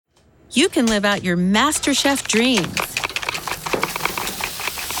you can live out your MasterChef dreams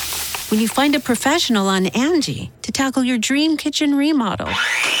when you find a professional on Angie to tackle your dream kitchen remodel.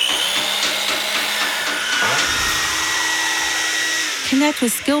 Connect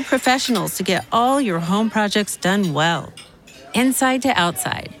with skilled professionals to get all your home projects done well. Inside to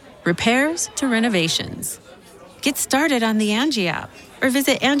outside, repairs to renovations. Get started on the Angie app or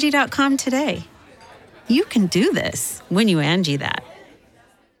visit Angie.com today. You can do this when you Angie that.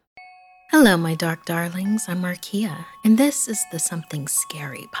 Hello, my dark darlings. I'm Markia, and this is the Something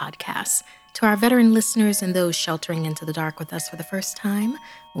Scary podcast. To our veteran listeners and those sheltering into the dark with us for the first time,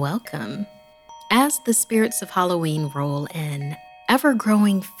 welcome. As the spirits of Halloween roll in,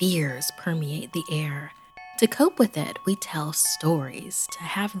 ever-growing fears permeate the air. To cope with it, we tell stories to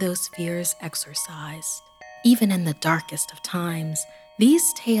have those fears exorcised. Even in the darkest of times,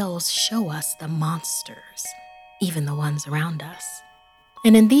 these tales show us the monsters, even the ones around us.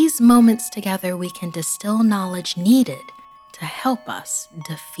 And in these moments together, we can distill knowledge needed to help us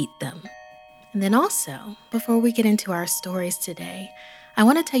defeat them. And then also, before we get into our stories today, I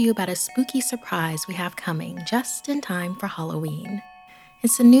want to tell you about a spooky surprise we have coming just in time for Halloween.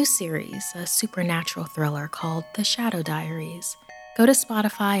 It's a new series, a supernatural thriller called The Shadow Diaries. Go to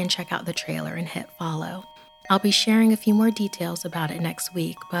Spotify and check out the trailer and hit follow. I'll be sharing a few more details about it next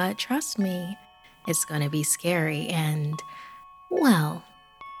week, but trust me, it's going to be scary and, well,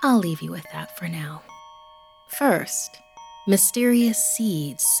 I'll leave you with that for now. First, mysterious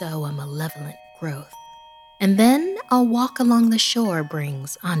seeds sow a malevolent growth. And then a walk along the shore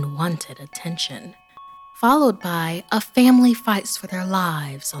brings unwanted attention. Followed by a family fights for their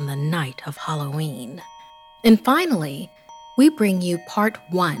lives on the night of Halloween. And finally, we bring you part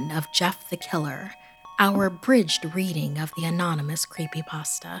 1 of Jeff the Killer, our abridged reading of the anonymous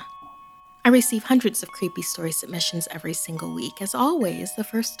creepypasta. I receive hundreds of creepy story submissions every single week. As always, the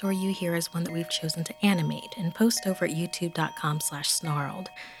first story you hear is one that we've chosen to animate and post over at youtube.com/snarled.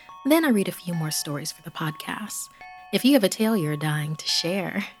 Then I read a few more stories for the podcast. If you have a tale you're dying to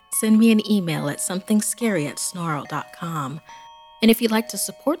share, send me an email at somethingscary@snarled.com. And if you'd like to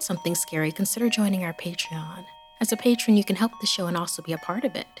support Something Scary, consider joining our Patreon. As a patron, you can help the show and also be a part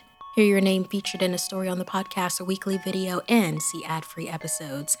of it. Hear your name featured in a story on the podcast, a weekly video, and see ad-free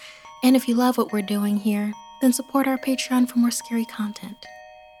episodes. And if you love what we're doing here, then support our Patreon for more scary content.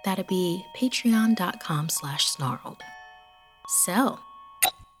 That'd be patreon.com/snarled. So,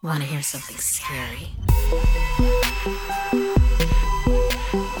 want to hear something scary?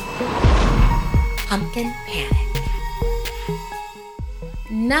 Pumpkin Panic.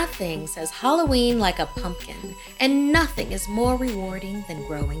 Nothing says Halloween like a pumpkin, and nothing is more rewarding than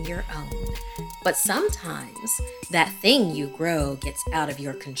growing your own. But sometimes that thing you grow gets out of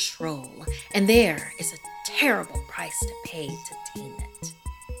your control, and there is a terrible price to pay to tame it.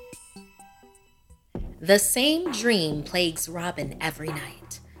 The same dream plagues Robin every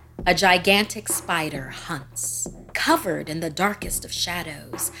night. A gigantic spider hunts. Covered in the darkest of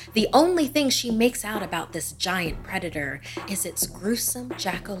shadows, the only thing she makes out about this giant predator is its gruesome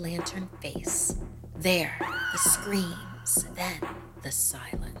jack-o'-lantern face. There, the screams, then the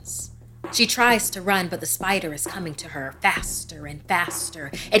silence. She tries to run, but the spider is coming to her faster and faster.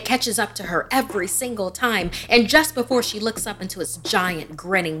 It catches up to her every single time, and just before she looks up into its giant,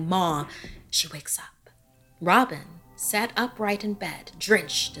 grinning maw, she wakes up. Robin sat upright in bed,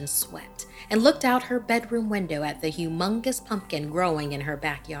 drenched in sweat, and looked out her bedroom window at the humongous pumpkin growing in her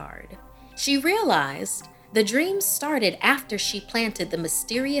backyard. She realized the dream started after she planted the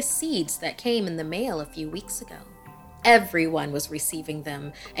mysterious seeds that came in the mail a few weeks ago. Everyone was receiving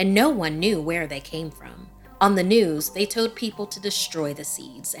them, and no one knew where they came from. On the news, they told people to destroy the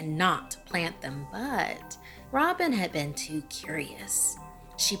seeds and not plant them, but Robin had been too curious.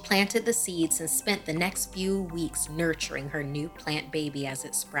 She planted the seeds and spent the next few weeks nurturing her new plant baby as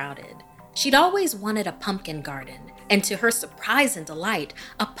it sprouted. She'd always wanted a pumpkin garden, and to her surprise and delight,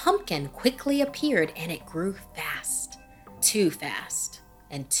 a pumpkin quickly appeared and it grew fast. Too fast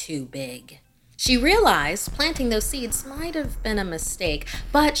and too big. She realized planting those seeds might have been a mistake,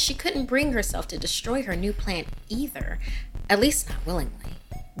 but she couldn't bring herself to destroy her new plant either, at least not willingly.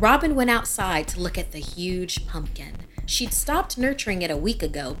 Robin went outside to look at the huge pumpkin. She'd stopped nurturing it a week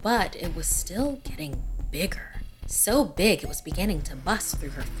ago, but it was still getting bigger. So big it was beginning to bust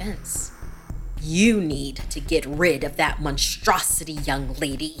through her fence. "You need to get rid of that monstrosity, young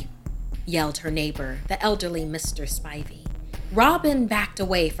lady," yelled her neighbor, the elderly Mr. Spivey. Robin backed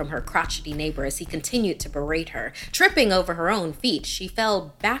away from her crotchety neighbor as he continued to berate her. Tripping over her own feet, she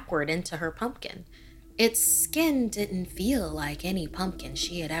fell backward into her pumpkin. Its skin didn't feel like any pumpkin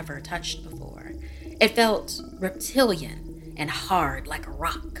she had ever touched before. It felt reptilian and hard like a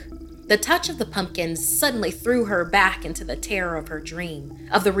rock. The touch of the pumpkin suddenly threw her back into the terror of her dream,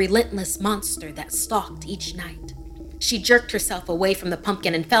 of the relentless monster that stalked each night. She jerked herself away from the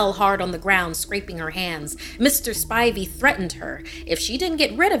pumpkin and fell hard on the ground, scraping her hands. Mr. Spivey threatened her. If she didn't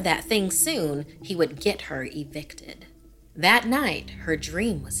get rid of that thing soon, he would get her evicted. That night, her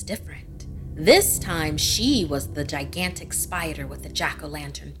dream was different. This time, she was the gigantic spider with the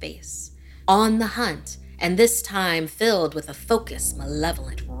jack-o'-lantern face, on the hunt, and this time filled with a focused,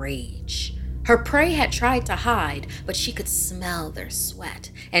 malevolent rage. Her prey had tried to hide, but she could smell their sweat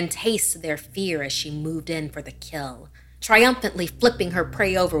and taste their fear as she moved in for the kill. Triumphantly flipping her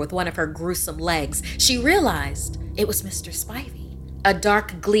prey over with one of her gruesome legs, she realized it was Mr. Spivey. A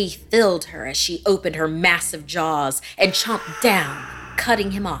dark glee filled her as she opened her massive jaws and chomped down,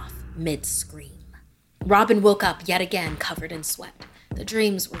 cutting him off mid-scream. Robin woke up yet again covered in sweat. The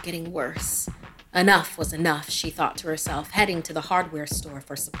dreams were getting worse. Enough was enough, she thought to herself, heading to the hardware store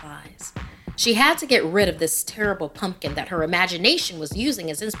for supplies. She had to get rid of this terrible pumpkin that her imagination was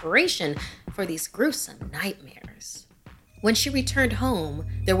using as inspiration for these gruesome nightmares. When she returned home,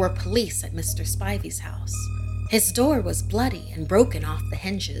 there were police at Mr. Spivey's house. His door was bloody and broken off the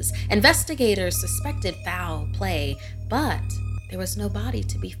hinges. Investigators suspected foul play, but there was no body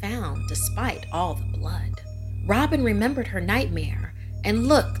to be found despite all the blood. Robin remembered her nightmare and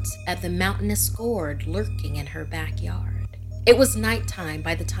looked at the mountainous gourd lurking in her backyard. It was nighttime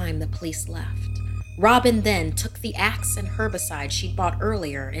by the time the police left. Robin then took the axe and herbicide she'd bought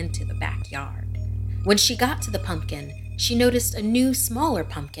earlier into the backyard. When she got to the pumpkin, she noticed a new, smaller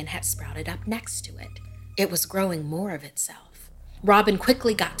pumpkin had sprouted up next to it. It was growing more of itself. Robin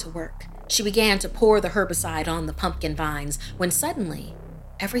quickly got to work. She began to pour the herbicide on the pumpkin vines when suddenly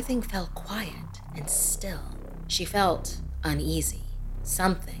everything fell quiet and still. She felt uneasy.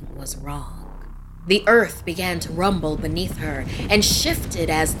 Something was wrong. The earth began to rumble beneath her and shifted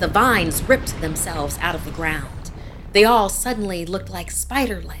as the vines ripped themselves out of the ground. They all suddenly looked like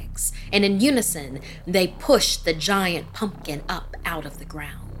spider legs, and in unison, they pushed the giant pumpkin up out of the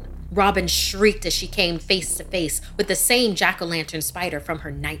ground. Robin shrieked as she came face to face with the same jack-o'-lantern spider from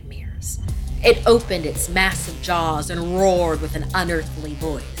her nightmares. It opened its massive jaws and roared with an unearthly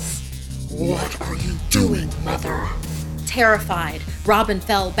voice. "What are you doing, Mother?" Terrified, Robin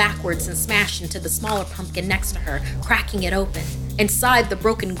fell backwards and smashed into the smaller pumpkin next to her, cracking it open. Inside the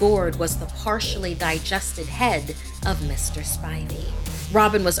broken gourd was the partially digested head of Mr. Spivey.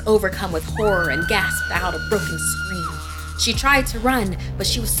 Robin was overcome with horror and gasped out a broken scream. She tried to run, but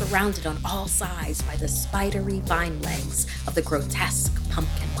she was surrounded on all sides by the spidery vine legs of the grotesque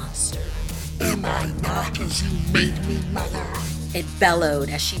pumpkin monster. "Am I not as you made me, Mother?" It bellowed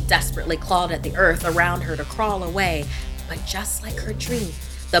as she desperately clawed at the earth around her to crawl away. But just like her dream,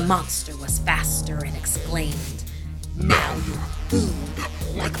 the monster was faster and exclaimed, "Now you're food,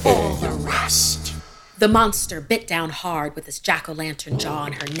 like all the rest." The monster bit down hard with its jack-o'-lantern jaw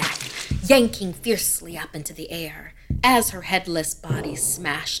on her neck, yanking fiercely up into the air. As her headless body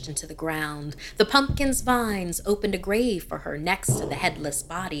smashed into the ground, the pumpkin's vines opened a grave for her next to the headless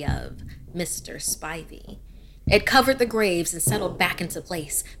body of Mr. Spivey. It covered the graves and settled back into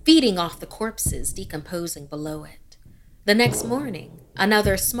place, feeding off the corpses decomposing below it. The next morning,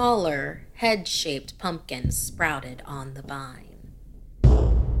 another smaller, head-shaped pumpkin sprouted on the vine.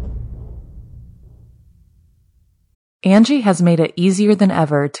 Angie has made it easier than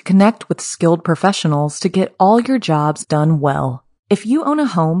ever to connect with skilled professionals to get all your jobs done well. If you own a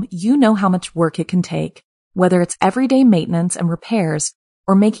home, you know how much work it can take, whether it's everyday maintenance and repairs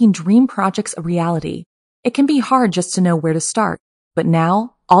or making dream projects a reality. It can be hard just to know where to start, but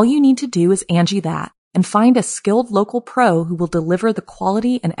now all you need to do is Angie that and find a skilled local pro who will deliver the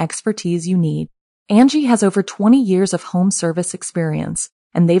quality and expertise you need. Angie has over 20 years of home service experience,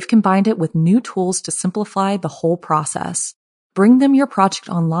 and they've combined it with new tools to simplify the whole process. Bring them your project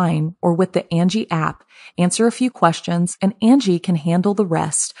online or with the Angie app, answer a few questions, and Angie can handle the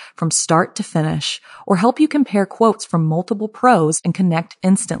rest from start to finish or help you compare quotes from multiple pros and connect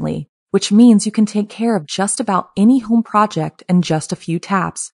instantly, which means you can take care of just about any home project in just a few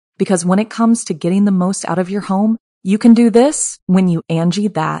taps. Because when it comes to getting the most out of your home, you can do this when you Angie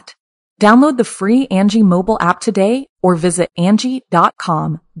that. Download the free Angie mobile app today or visit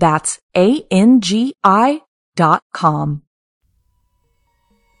Angie.com. That's ANGI.com.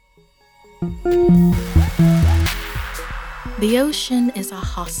 The ocean is a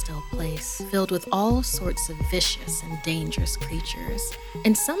hostile place filled with all sorts of vicious and dangerous creatures.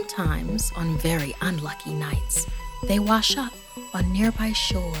 And sometimes, on very unlucky nights, they wash up on nearby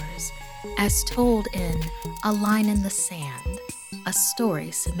shores, as told in A Line in the Sand, a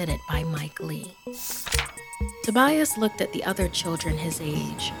story submitted by Mike Lee. Tobias looked at the other children his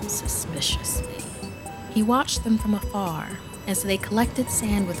age suspiciously. He watched them from afar as they collected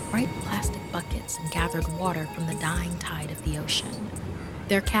sand with bright plastic buckets and gathered water from the dying tide of the ocean.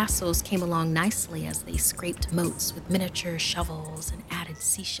 Their castles came along nicely as they scraped moats with miniature shovels and added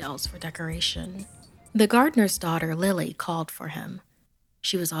seashells for decoration. The gardener's daughter, Lily, called for him.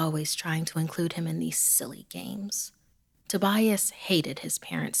 She was always trying to include him in these silly games. Tobias hated his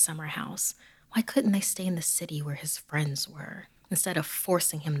parents' summer house. Why couldn't they stay in the city where his friends were, instead of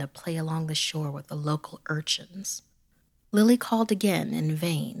forcing him to play along the shore with the local urchins? Lily called again in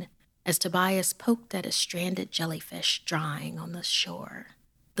vain as Tobias poked at a stranded jellyfish drying on the shore.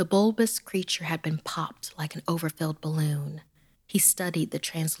 The bulbous creature had been popped like an overfilled balloon. He studied the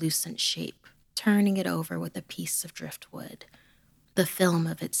translucent shape, turning it over with a piece of driftwood. The film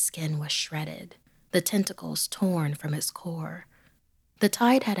of its skin was shredded, the tentacles torn from its core. The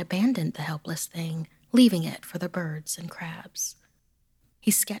tide had abandoned the helpless thing, leaving it for the birds and crabs. He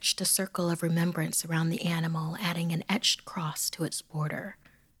sketched a circle of remembrance around the animal, adding an etched cross to its border.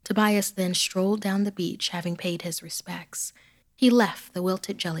 Tobias then strolled down the beach, having paid his respects. He left the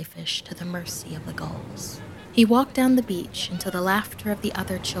wilted jellyfish to the mercy of the gulls. He walked down the beach until the laughter of the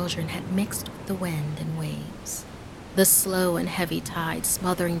other children had mixed with the wind and waves. The slow and heavy tide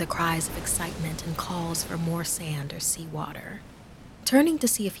smothering the cries of excitement and calls for more sand or seawater. Turning to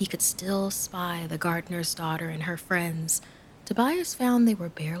see if he could still spy the gardener's daughter and her friends, Tobias found they were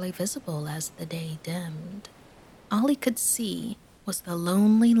barely visible as the day dimmed. All he could see was the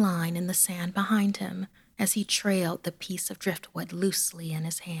lonely line in the sand behind him as he trailed the piece of driftwood loosely in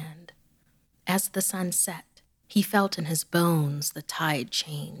his hand. As the sun set, he felt in his bones the tide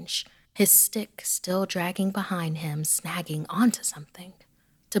change, his stick still dragging behind him, snagging onto something.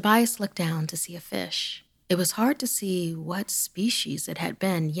 Tobias looked down to see a fish. It was hard to see what species it had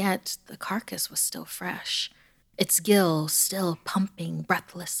been, yet the carcass was still fresh, its gills still pumping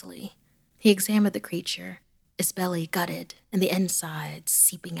breathlessly. He examined the creature, its belly gutted and the insides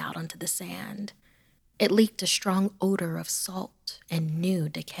seeping out onto the sand. It leaked a strong odor of salt and new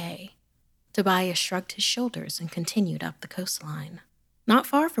decay. Tobias shrugged his shoulders and continued up the coastline. Not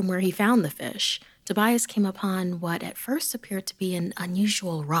far from where he found the fish, Tobias came upon what at first appeared to be an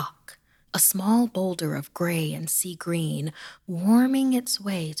unusual rock, a small boulder of gray and sea green, worming its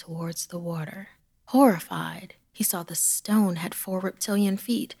way towards the water. Horrified, he saw the stone had 4 reptilian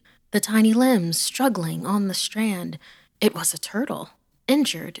feet, the tiny limbs struggling on the strand. It was a turtle,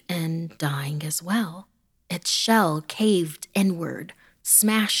 injured and dying as well. Its shell caved inward,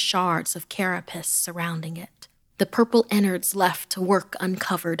 smashed shards of carapace surrounding it. The purple innards left to work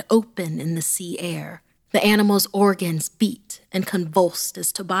uncovered, open in the sea air. The animal's organs beat and convulsed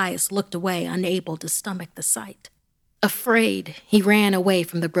as Tobias looked away, unable to stomach the sight. Afraid, he ran away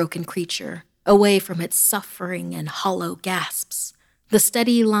from the broken creature, away from its suffering and hollow gasps. The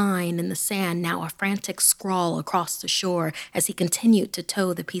steady line in the sand now a frantic scrawl across the shore as he continued to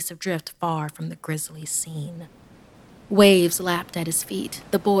tow the piece of drift far from the grisly scene. Waves lapped at his feet.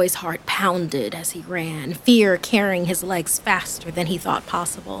 The boy's heart pounded as he ran, fear carrying his legs faster than he thought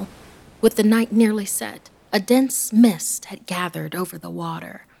possible. With the night nearly set, a dense mist had gathered over the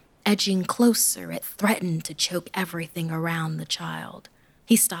water. Edging closer, it threatened to choke everything around the child.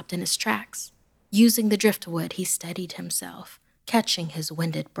 He stopped in his tracks. Using the driftwood, he steadied himself, catching his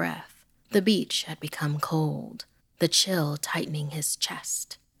winded breath. The beach had become cold, the chill tightening his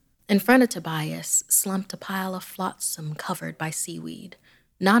chest. In front of Tobias slumped a pile of flotsam covered by seaweed.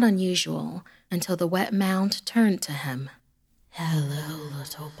 Not unusual until the wet mound turned to him. "Hello,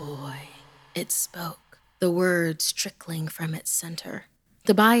 little boy," it spoke, the words trickling from its center.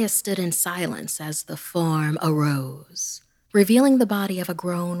 Tobias stood in silence as the form arose, revealing the body of a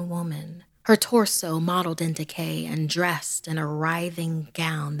grown woman, her torso mottled in decay and dressed in a writhing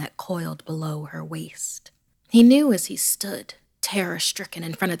gown that coiled below her waist. He knew as he stood, terror-stricken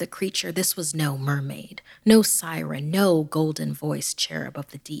in front of the creature, this was no mermaid, no siren, no golden-voiced cherub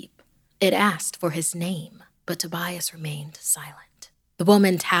of the deep. It asked for his name, but Tobias remained silent. The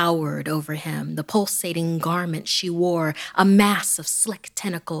woman towered over him, the pulsating garment she wore, a mass of slick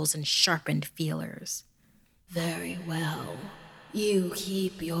tentacles and sharpened feelers. "Very well. You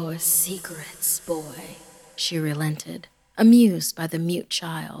keep your secrets, boy," she relented, amused by the mute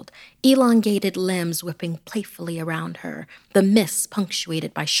child, elongated limbs whipping playfully around her, the mist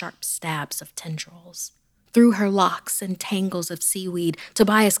punctuated by sharp stabs of tendrils. Through her locks and tangles of seaweed,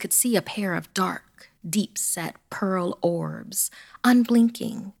 Tobias could see a pair of dark, deep-set pearl orbs,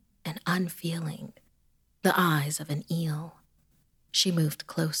 unblinking and unfeeling, the eyes of an eel. She moved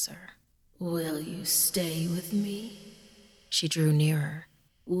closer. "Will you stay with me?" She drew nearer.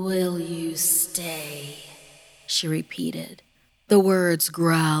 "Will you stay?" she repeated, the words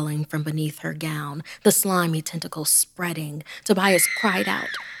growling from beneath her gown, the slimy tentacles spreading. Tobias cried out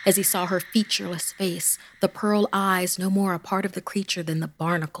as he saw her featureless face, the pearl eyes no more a part of the creature than the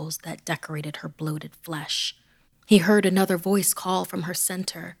barnacles that decorated her bloated flesh. He heard another voice call from her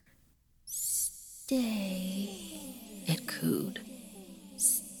center. "Stay," it cooed.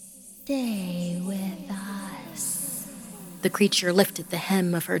 "Stay with us." The creature lifted the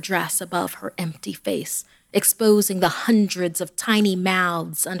hem of her dress above her empty face, exposing the hundreds of tiny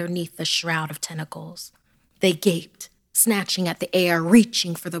mouths underneath the shroud of tentacles. They gaped, snatching at the air,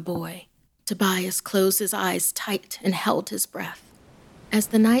 reaching for the boy. Tobias closed his eyes tight and held his breath. As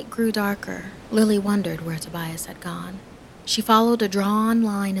the night grew darker, Lily wondered where Tobias had gone. She followed a drawn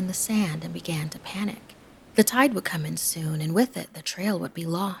line in the sand and began to panic. The tide would come in soon, and with it, the trail would be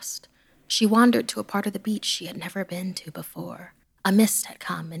lost. She wandered to a part of the beach she had never been to before. A mist had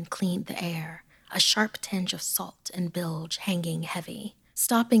come and cleaned the air, a sharp tinge of salt and bilge hanging heavy.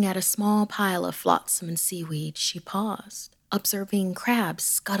 Stopping at a small pile of flotsam and seaweed, she paused, observing crabs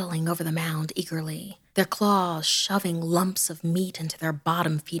scuttling over the mound eagerly, their claws shoving lumps of meat into their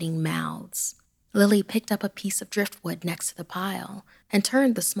bottom-feeding mouths. Lily picked up a piece of driftwood next to the pile and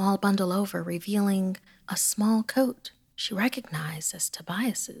turned the small bundle over, revealing a small coat she recognized as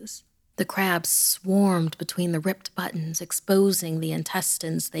Tobias's. The crabs swarmed between the ripped buttons, exposing the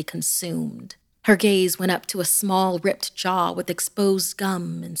intestines they consumed. Her gaze went up to a small ripped jaw with exposed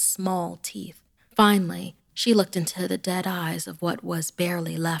gum and small teeth. Finally, she looked into the dead eyes of what was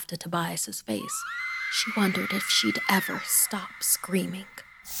barely left of Tobias's face. She wondered if she'd ever stop screaming.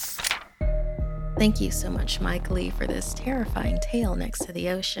 Thank you so much, Mike Lee, for this terrifying tale next to the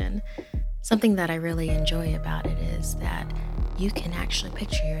ocean. Something that I really enjoy about it is that you can actually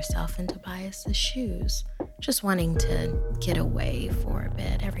picture yourself in Tobias's shoes, just wanting to get away for a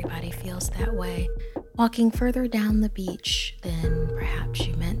bit. Everybody feels that way. Walking further down the beach than perhaps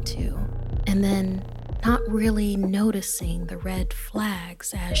you meant to, and then not really noticing the red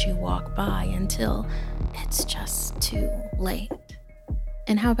flags as you walk by until it's just too late.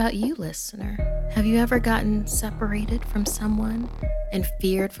 And how about you, listener? Have you ever gotten separated from someone and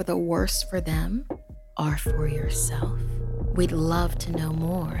feared for the worst for them or for yourself? We'd love to know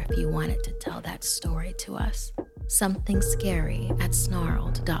more if you wanted to tell that story to us.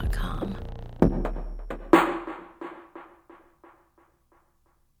 somethingscary@snarled.com.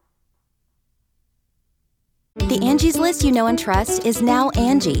 The Angie's List you know and trust is now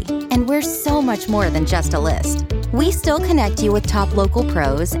Angie, and we're so much more than just a list. We still connect you with top local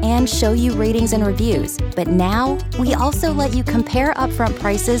pros and show you ratings and reviews, but now we also let you compare upfront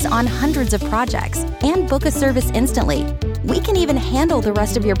prices on hundreds of projects and book a service instantly. We can even handle the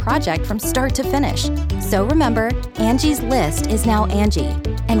rest of your project from start to finish. So remember, Angie's List is now Angie,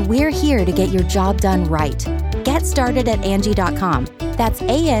 and we're here to get your job done right. Get started at Angie.com. That's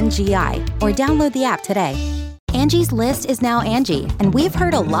ANGI, or download the app today. Angie's List is now Angie, and we've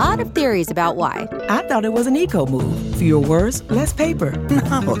heard a lot of theories about why. I thought it was an eco move. Fewer words, less paper.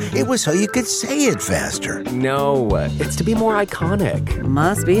 No, it was so you could say it faster. No, it's to be more iconic.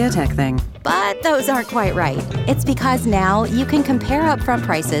 Must be a tech thing. But those aren't quite right. It's because now you can compare upfront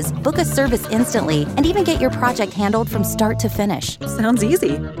prices, book a service instantly, and even get your project handled from start to finish. Sounds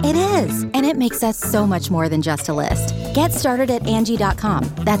easy. It is, and it makes us so much more than just a list. Get started at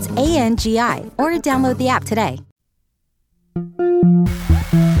Angie.com. That's ANGI, or download the app today.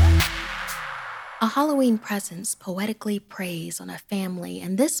 A Halloween presence poetically preys on a family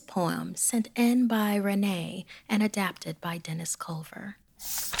in this poem sent in by Renee and adapted by Dennis Culver.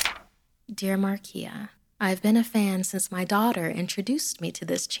 Dear Markia, I've been a fan since my daughter introduced me to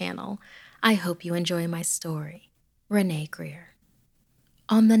this channel. I hope you enjoy my story. Renee Greer.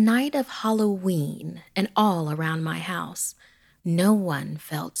 On the night of Halloween and all around my house, no one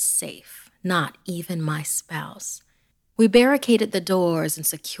felt safe, not even my spouse. We barricaded the doors and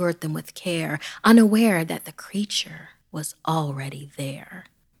secured them with care, unaware that the creature was already there.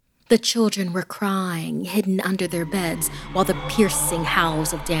 The children were crying, hidden under their beds, while the piercing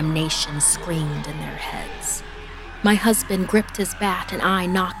howls of damnation screamed in their heads. My husband gripped his bat and I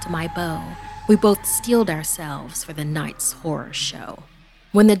knocked my bow. We both steeled ourselves for the night's horror show.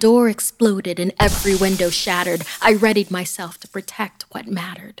 When the door exploded and every window shattered, I readied myself to protect what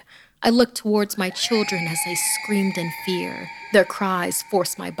mattered. I looked towards my children as they screamed in fear. Their cries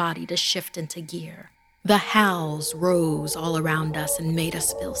forced my body to shift into gear. The howls rose all around us and made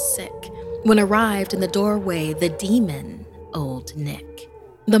us feel sick. When arrived in the doorway, the demon, Old Nick.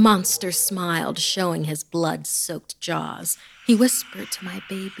 The monster smiled, showing his blood-soaked jaws. He whispered to my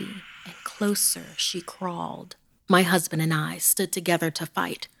baby, and closer she crawled. My husband and I stood together to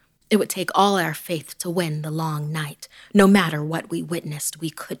fight. It would take all our faith to win the long night. No matter what we witnessed, we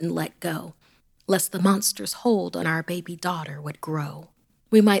couldn't let go, lest the monster's hold on our baby daughter would grow.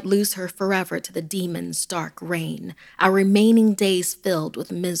 We might lose her forever to the demon's dark reign, our remaining days filled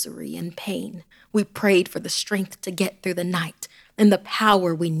with misery and pain. We prayed for the strength to get through the night and the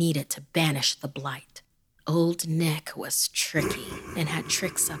power we needed to banish the blight. Old Nick was tricky and had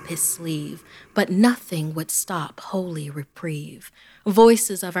tricks up his sleeve, but nothing would stop holy reprieve.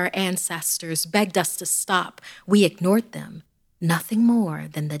 Voices of our ancestors begged us to stop. We ignored them, nothing more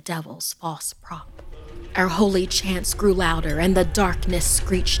than the devil's false prop. Our holy chants grew louder and the darkness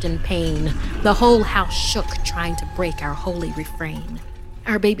screeched in pain. The whole house shook trying to break our holy refrain.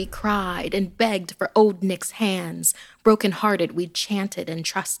 Our baby cried and begged for old Nick's hands. Broken-hearted, we chanted and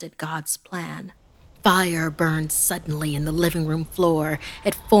trusted God's plan. Fire burned suddenly in the living room floor.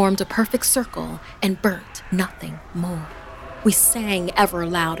 It formed a perfect circle and burnt nothing more. We sang ever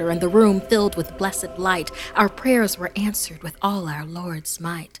louder and the room filled with blessed light. Our prayers were answered with all our Lord's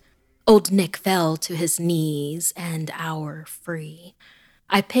might. Old Nick fell to his knees and our free.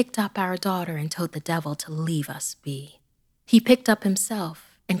 I picked up our daughter and told the devil to leave us be. He picked up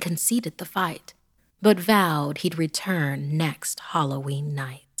himself and conceded the fight, but vowed he'd return next Halloween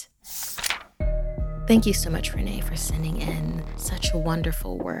night. Thank you so much, Renee, for sending in such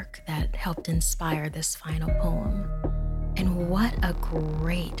wonderful work that helped inspire this final poem. And what a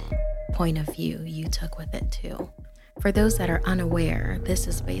great point of view you took with it, too. For those that are unaware, this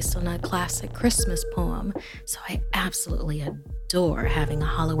is based on a classic Christmas poem, so I absolutely adore having a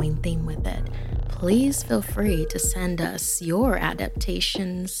Halloween theme with it. Please feel free to send us your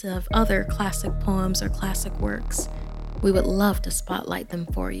adaptations of other classic poems or classic works. We would love to spotlight them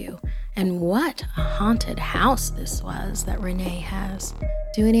for you. And what a haunted house this was that Renee has.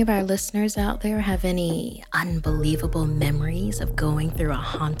 Do any of our listeners out there have any unbelievable memories of going through a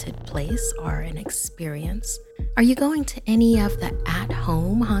haunted place or an experience? Are you going to any of the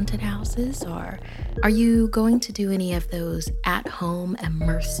at-home haunted houses, or are you going to do any of those at-home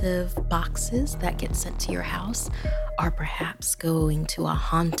immersive boxes that get sent to your house, or perhaps going to a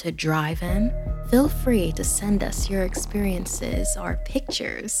haunted drive-in? Feel free to send us your experiences or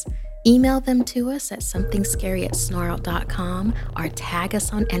pictures. Email them to us at somethingscary@snarled.com or tag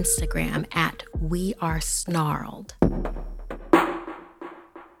us on Instagram at wearesnarled.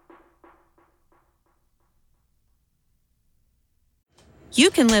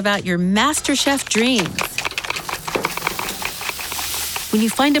 You can live out your MasterChef dreams when you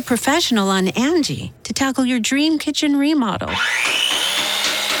find a professional on Angie to tackle your dream kitchen remodel.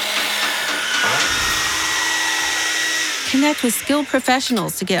 Connect with skilled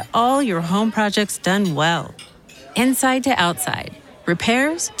professionals to get all your home projects done well. Inside to outside,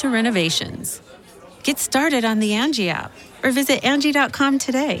 repairs to renovations. Get started on the Angie app or visit Angie.com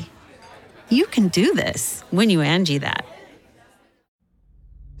today. You can do this when you Angie that.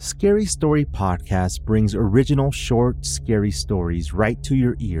 Scary Story Podcast brings original short, scary stories right to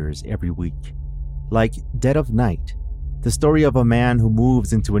your ears every week. Like Dead of Night, the story of a man who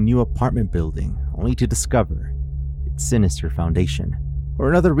moves into a new apartment building only to discover its sinister foundation.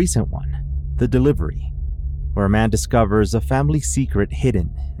 Or another recent one, The Delivery, where a man discovers a family secret hidden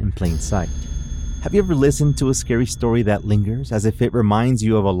in plain sight. Have you ever listened to a scary story that lingers as if it reminds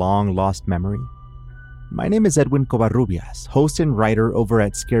you of a long-lost memory? My name is Edwin Covarrubias, host and writer over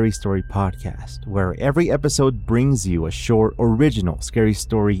at Scary Story Podcast, where every episode brings you a short, original scary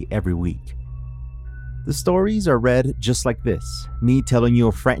story every week. The stories are read just like this, me telling you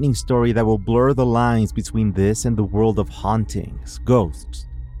a frightening story that will blur the lines between this and the world of hauntings, ghosts,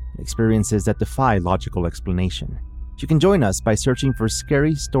 and experiences that defy logical explanation. You can join us by searching for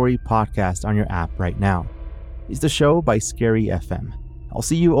Scary Story Podcast on your app right now. It's the show by Scary FM. I'll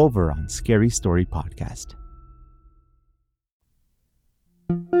see you over on Scary Story Podcast.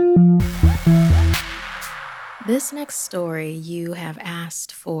 This next story you have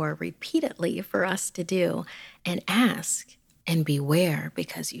asked for repeatedly for us to do, and ask and beware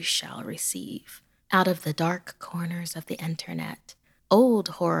because you shall receive. Out of the dark corners of the internet, old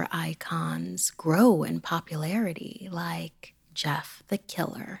horror icons grow in popularity like Jeff the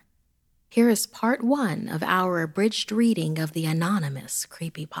Killer. Here is part 1 of our abridged reading of the anonymous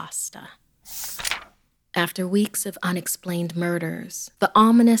creepypasta. After weeks of unexplained murders, the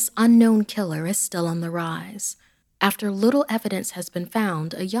ominous unknown killer is still on the rise. After little evidence has been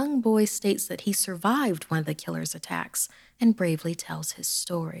found, a young boy states that he survived one of the killer's attacks and bravely tells his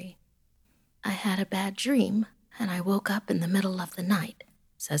story. "I had a bad dream, and I woke up in the middle of the night,"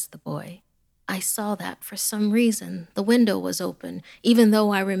 says the boy. "I saw that for some reason the window was open, even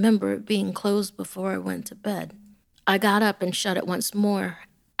though I remember it being closed before I went to bed. I got up and shut it once more.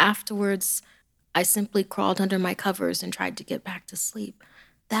 Afterwards, I simply crawled under my covers and tried to get back to sleep.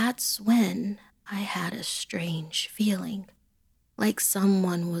 That's when I had a strange feeling, like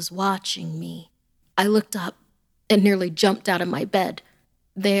someone was watching me. I looked up and nearly jumped out of my bed.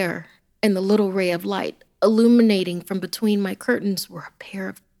 There, in the little ray of light, illuminating from between my curtains, were a pair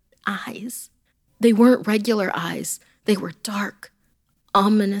of eyes. They weren't regular eyes. They were dark,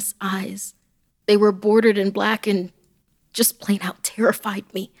 ominous eyes. They were bordered in black and just plain out terrified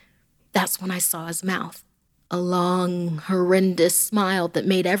me. That's when I saw his mouth. A long, horrendous smile that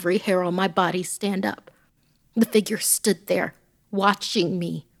made every hair on my body stand up. The figure stood there, watching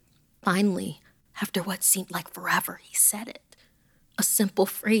me. Finally, after what seemed like forever, he said it. A simple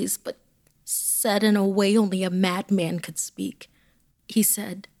phrase, but said in a way only a madman could speak. He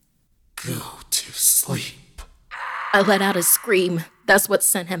said, "Go to sleep." I let out a scream. That's what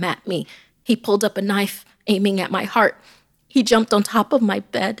sent him at me. He pulled up a knife, aiming at my heart. He jumped on top of my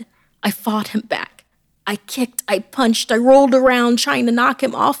bed. I fought him back. I kicked, I punched, I rolled around trying to knock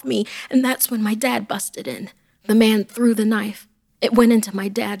him off me, and that's when my dad busted in. The man threw the knife. It went into my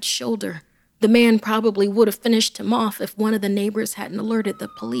dad's shoulder. The man probably would have finished him off if one of the neighbors hadn't alerted the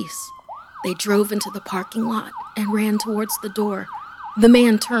police. They drove into the parking lot and ran towards the door. The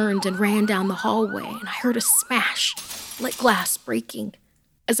man turned and ran down the hallway, and I heard a smash, like glass breaking.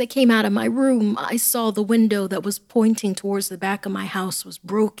 As I came out of my room, I saw the window that was pointing towards the back of my house was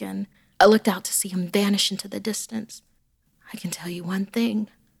broken. I looked out to see him vanish into the distance. I can tell you one thing.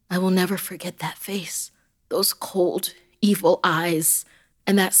 I will never forget that face, those cold, evil eyes,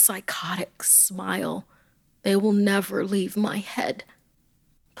 and that psychotic smile. They will never leave my head.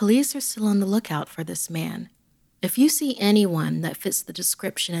 Police are still on the lookout for this man. If you see anyone that fits the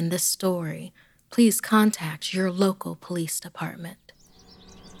description in this story, please contact your local police department.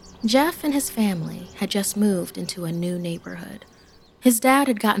 Jeff and his family had just moved into a new neighborhood. His dad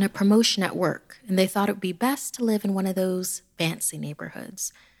had gotten a promotion at work, and they thought it would be best to live in one of those fancy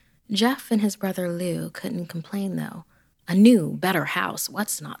neighborhoods. Jeff and his brother Lou couldn't complain, though. A new, better house,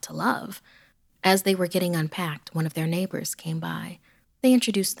 what's not to love? As they were getting unpacked, one of their neighbors came by. They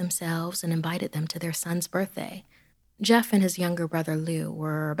introduced themselves and invited them to their son's birthday. Jeff and his younger brother Lou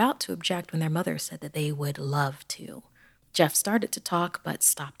were about to object when their mother said that they would love to. Jeff started to talk but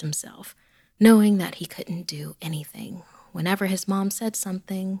stopped himself, knowing that he couldn't do anything. Whenever his mom said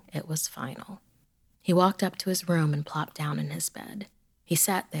something, it was final. He walked up to his room and plopped down in his bed. He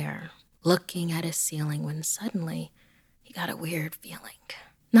sat there, looking at his ceiling, when suddenly he got a weird feeling.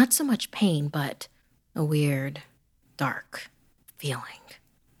 Not so much pain, but a weird, dark feeling.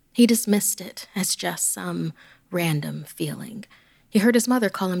 He dismissed it as just some random feeling. He heard his mother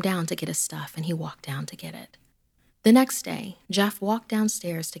call him down to get his stuff, and he walked down to get it. The next day, Jeff walked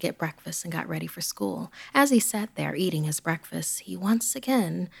downstairs to get breakfast and got ready for school. As he sat there eating his breakfast, he once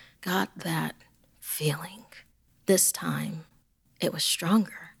again got that feeling. This time, it was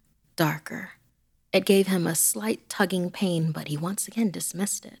stronger, darker. It gave him a slight tugging pain, but he once again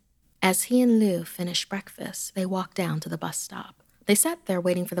dismissed it. As he and Lou finished breakfast, they walked down to the bus stop. They sat there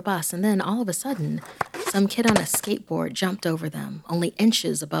waiting for the bus, and then all of a sudden, some kid on a skateboard jumped over them, only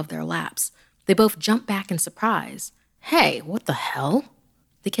inches above their laps. They both jumped back in surprise. "Hey, what the hell?"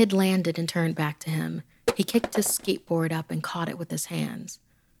 The kid landed and turned back to him. He kicked his skateboard up and caught it with his hands.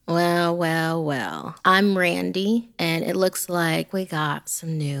 Well. I'm Randy, and it looks like we got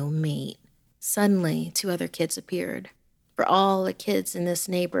some new meat." Suddenly, two other kids appeared. "For all the kids in this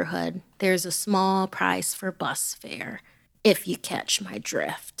neighborhood, there's a small price for bus fare, if you catch my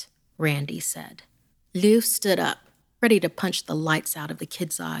drift," Randy said. Lou stood up, ready to punch the lights out of the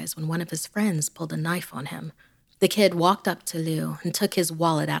kid's eyes when one of his friends pulled a knife on him. The kid walked up to Lou and took his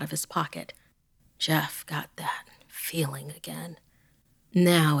wallet out of his pocket. Jeff got that feeling again.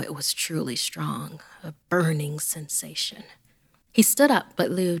 Now it was truly strong, a burning sensation. He stood up,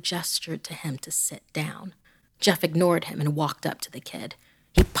 but Lou gestured to him to sit down. Jeff ignored him and walked up to the kid.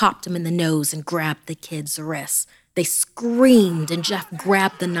 He popped him in the nose and grabbed the kid's wrists. They screamed, and Jeff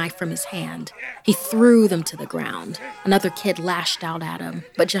grabbed the knife from his hand. He threw them to the ground. Another kid lashed out at him,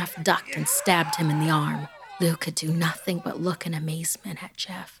 but Jeff ducked and stabbed him in the arm. Lou could do nothing but look in amazement at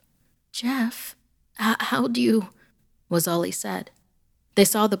Jeff. "Jeff, how do you," was all he said. They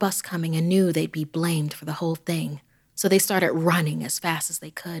saw the bus coming and knew they'd be blamed for the whole thing. So they started running as fast as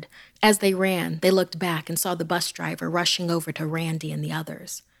they could. As they ran, they looked back and saw the bus driver rushing over to Randy and the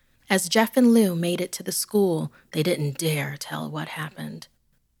others. As Jeff and Lou made it to the school, they didn't dare tell what happened.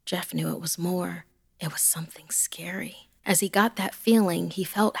 Jeff knew it was more. It was something scary. As he got that feeling, he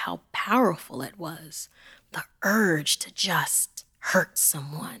felt how powerful it was. The urge to just hurt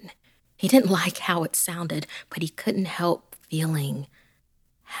someone. He didn't like how it sounded, but he couldn't help feeling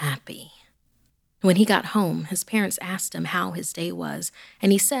happy. When he got home, his parents asked him how his day was,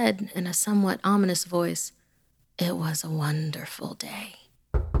 and he said in a somewhat ominous voice, "It was a wonderful day."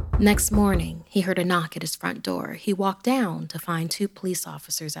 Next morning, he heard a knock at his front door. He walked down to find 2 police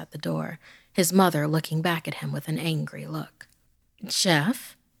officers at the door, his mother looking back at him with an angry look.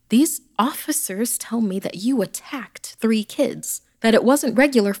 "Jeff, these officers tell me that you attacked 3 kids, that it wasn't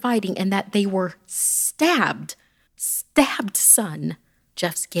regular fighting, and that they were stabbed. Stabbed, son."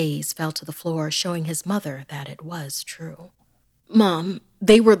 Jeff's gaze fell to the floor, showing his mother that it was true. "Mom,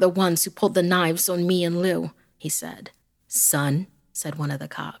 they were the ones who pulled the knives on me and Lou," he said. "Son," said one of the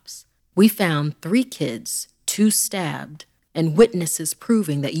cops, "we found 3 kids, 2 stabbed, and witnesses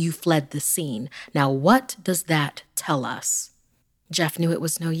proving that you fled the scene. Now what does that tell us?" Jeff knew it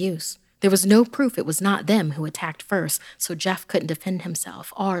was no use. There was no proof it was not them who attacked first, so Jeff couldn't defend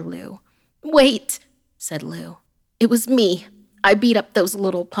himself or Lou. "Wait," said Lou. "It was me. I beat up those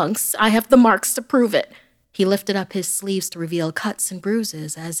little punks. I have the marks to prove it." He lifted up his sleeves to reveal cuts and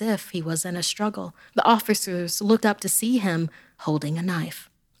bruises as if he was in a struggle. The officers looked up to see him holding a knife.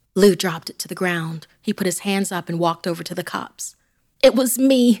 Lou dropped it to the ground. He put his hands up and walked over to the cops. "It was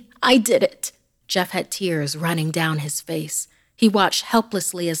me. I did it." Jeff had tears running down his face. He watched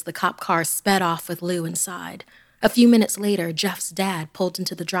helplessly as the cop car sped off with Lou inside. A few minutes later, Jeff's dad pulled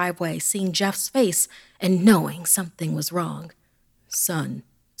into the driveway, seeing Jeff's face and knowing something was wrong. Son,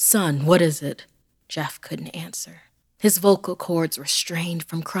 what is it?" Jeff couldn't answer. His vocal cords were strained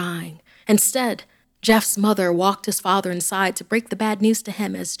from crying. Instead, Jeff's mother walked his father inside to break the bad news to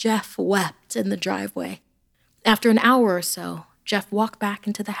him as Jeff wept in the driveway. After an hour or so, Jeff walked back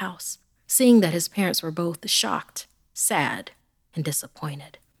into the house, seeing that his parents were both shocked, sad, and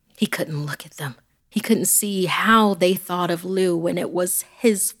disappointed. He couldn't look at them. He couldn't see how they thought of Lou when it was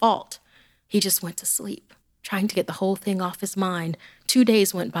his fault. He just went to sleep, trying to get the whole thing off his mind. 2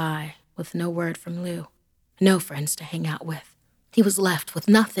 days went by with no word from Lou, no friends to hang out with. He was left with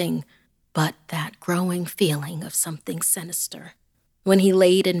nothing but that growing feeling of something sinister. When he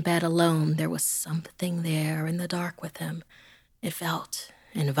laid in bed alone, there was something there in the dark with him. It felt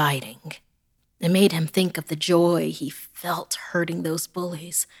inviting. It made him think of the joy he felt hurting those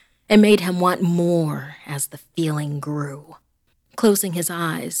bullies. It made him want more as the feeling grew. Closing his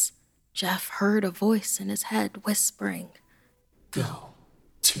eyes, Jeff heard a voice in his head whispering, "Go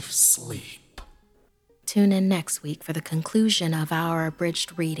to sleep." Tune in next week for the conclusion of our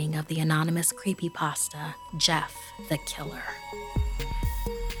abridged reading of the anonymous creepypasta, Jeff the Killer.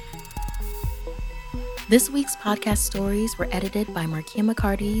 This week's podcast stories were edited by Markia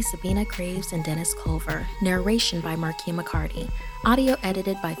McCarty, Sabina Craves, and Dennis Culver. Narration by Markia McCarty. Audio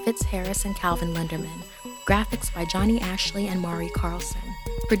edited by Fitz Harris and Calvin Linderman. Graphics by Johnny Ashley and Maury Carlson.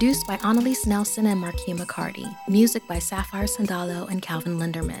 Produced by Annalise Nelson and Markia McCarty. Music by Sapphire Sandalo and Calvin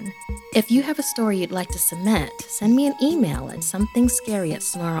Linderman. If you have a story you'd like to submit, send me an email at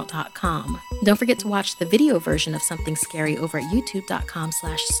somethingscary@snarled.com. Don't forget to watch the video version of Something Scary over at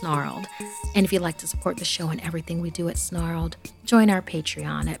youtube.com/snarled. And if you'd like to support the show and everything we do at Snarled, join our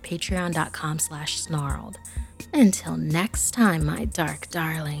Patreon at patreon.com/snarled. Until next time, my dark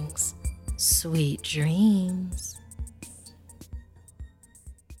darlings, sweet dreams.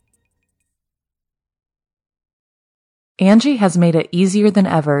 Angie has made it easier than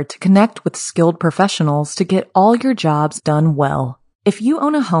ever to connect with skilled professionals to get all your jobs done well. If you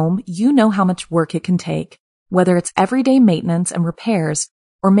own a home, you know how much work it can take, whether it's everyday maintenance and repairs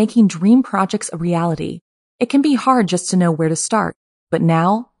or making dream projects a reality. It can be hard just to know where to start, but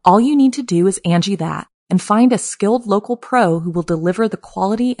now all you need to do is Angie that and find a skilled local pro who will deliver the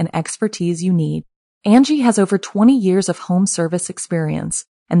quality and expertise you need. Angie has over 20 years of home service experience,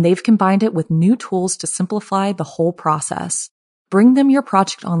 and they've combined it with new tools to simplify the whole process. Bring them your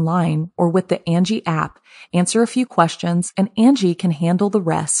project online or with the Angie app, answer a few questions, and Angie can handle the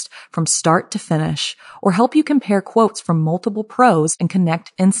rest from start to finish, or help you compare quotes from multiple pros and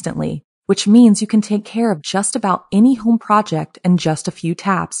connect instantly, which means you can take care of just about any home project in just a few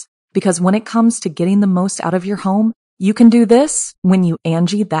taps. Because when it comes to getting the most out of your home, you can do this when you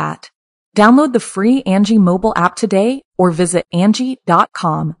Angie that. Download the free Angie mobile app today or visit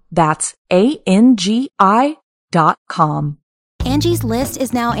Angie.com. That's ANGI.com. Angie's List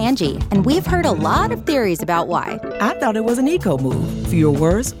is now Angie, and we've heard a lot of theories about why. I thought it was an eco move. Fewer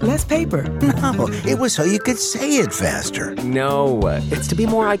words, less paper. No, it was so you could say it faster. No, it's to be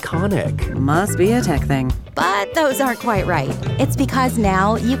more iconic. Must be a tech thing. But those aren't quite right. It's because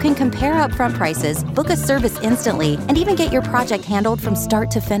now you can compare upfront prices, book a service instantly, and even get your project handled from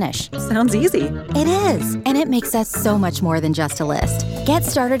start to finish. Sounds easy. It is, and it makes us so much more than just a list. Get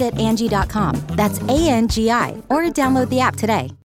started at Angie.com. That's ANGI, or download the app today.